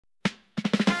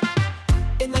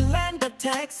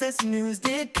Texas news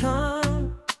did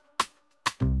come.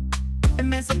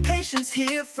 Emancipation's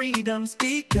here, freedom's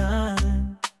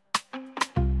begun.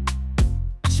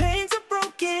 Chains are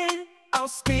broken, our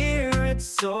spirits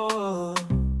soar.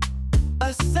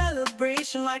 A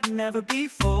celebration like never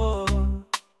before.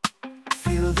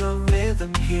 Feel the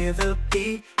rhythm, hear the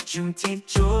beat. Juneteenth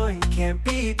joy can't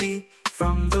be beat.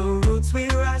 From the roots we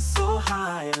rise so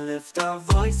high, lift our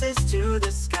voices to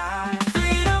the sky.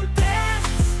 Freedom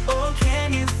dance, oh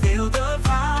can you feel the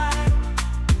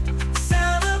vibe?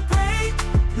 Celebrate,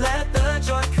 let the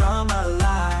joy come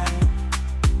alive.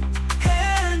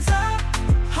 Hands up,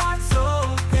 hearts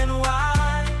open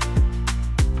wide.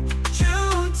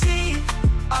 Juneteenth,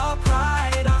 our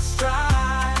pride, our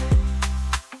strive.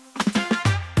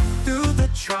 Through the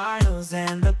trials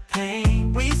and the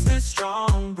pain, we stood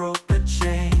strong, broke the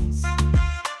chains.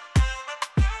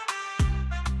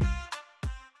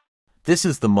 This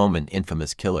is the moment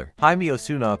infamous killer Jaime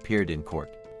Osuna appeared in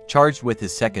court, charged with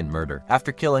his second murder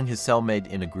after killing his cellmate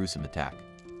in a gruesome attack.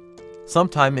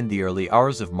 Sometime in the early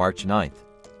hours of March 9th,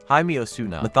 Jaime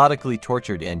Osuna methodically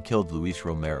tortured and killed Luis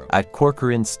Romero at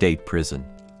Corcoran State Prison.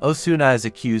 Osuna is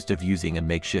accused of using a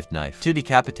makeshift knife to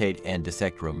decapitate and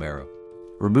dissect Romero,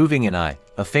 removing an eye,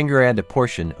 a finger and a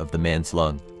portion of the man's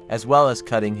lung, as well as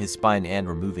cutting his spine and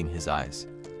removing his eyes.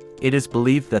 It is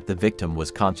believed that the victim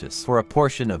was conscious for a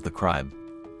portion of the crime.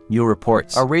 New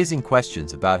reports are raising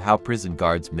questions about how prison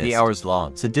guards missed the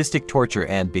hours-long sadistic torture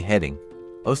and beheading.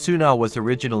 Osuna was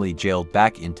originally jailed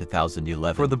back in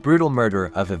 2011 for the brutal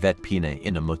murder of Yvette Pina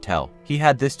in a motel. He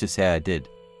had this to say: "I did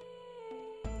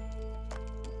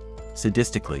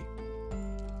sadistically,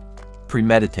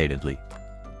 premeditatedly,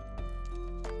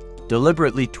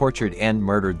 deliberately tortured and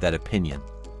murdered that opinion.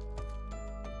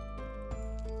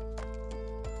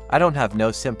 I don't have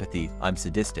no sympathy, I'm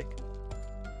sadistic.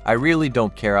 I really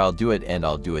don't care, I'll do it and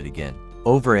I'll do it again,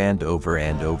 over and over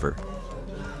and over."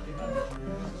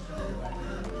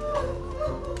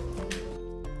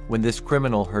 When this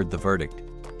criminal heard the verdict,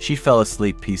 she fell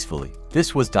asleep peacefully.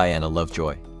 This was Diana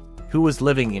Lovejoy, who was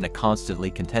living in a constantly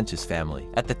contentious family.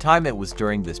 At the time, it was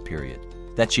during this period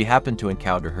that she happened to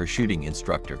encounter her shooting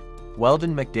instructor,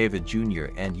 Weldon McDavid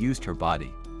Jr., and used her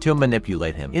body to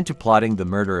manipulate him into plotting the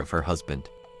murder of her husband.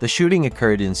 The shooting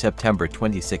occurred in September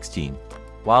 2016,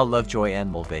 while Lovejoy and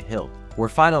Mulvey-Hill were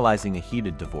finalizing a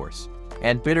heated divorce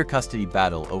and bitter custody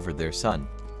battle over their son.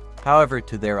 However,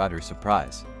 to their utter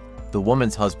surprise, the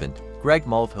woman's husband, Greg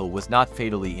Mulvihill, was not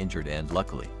fatally injured and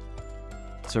luckily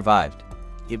survived.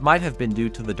 It might have been due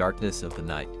to the darkness of the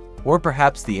night, or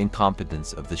perhaps the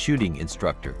incompetence of the shooting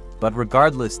instructor, but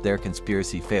regardless, their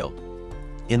conspiracy failed.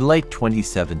 In late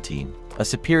 2017, a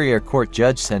Superior Court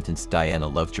judge sentenced Diana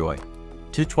Lovejoy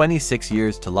to 26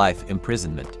 years to life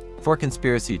imprisonment for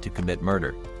conspiracy to commit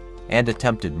murder and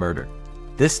attempted murder.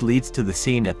 This leads to the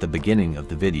scene at the beginning of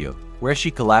the video, where she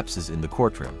collapses in the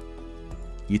courtroom.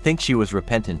 You think she was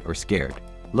repentant or scared?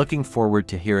 Looking forward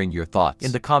to hearing your thoughts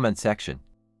in the comment section.